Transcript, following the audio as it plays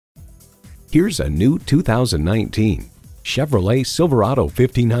Here's a new 2019 Chevrolet Silverado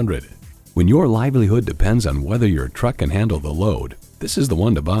 1500. When your livelihood depends on whether your truck can handle the load, this is the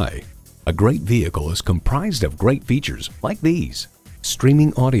one to buy. A great vehicle is comprised of great features like these: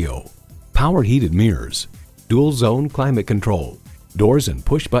 streaming audio, power heated mirrors, dual zone climate control, doors and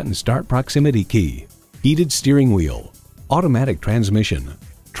push button start proximity key, heated steering wheel, automatic transmission,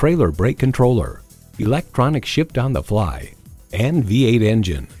 trailer brake controller, electronic shift on the fly, and V8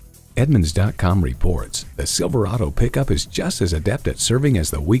 engine. Edmunds.com reports the Silverado pickup is just as adept at serving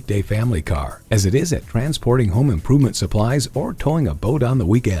as the weekday family car as it is at transporting home improvement supplies or towing a boat on the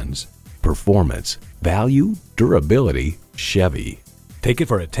weekends. Performance, value, durability, Chevy. Take it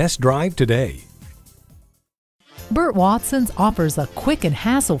for a test drive today. Burt Watson's offers a quick and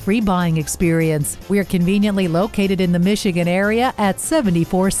hassle-free buying experience. We are conveniently located in the Michigan area at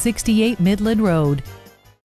 7468 Midland Road.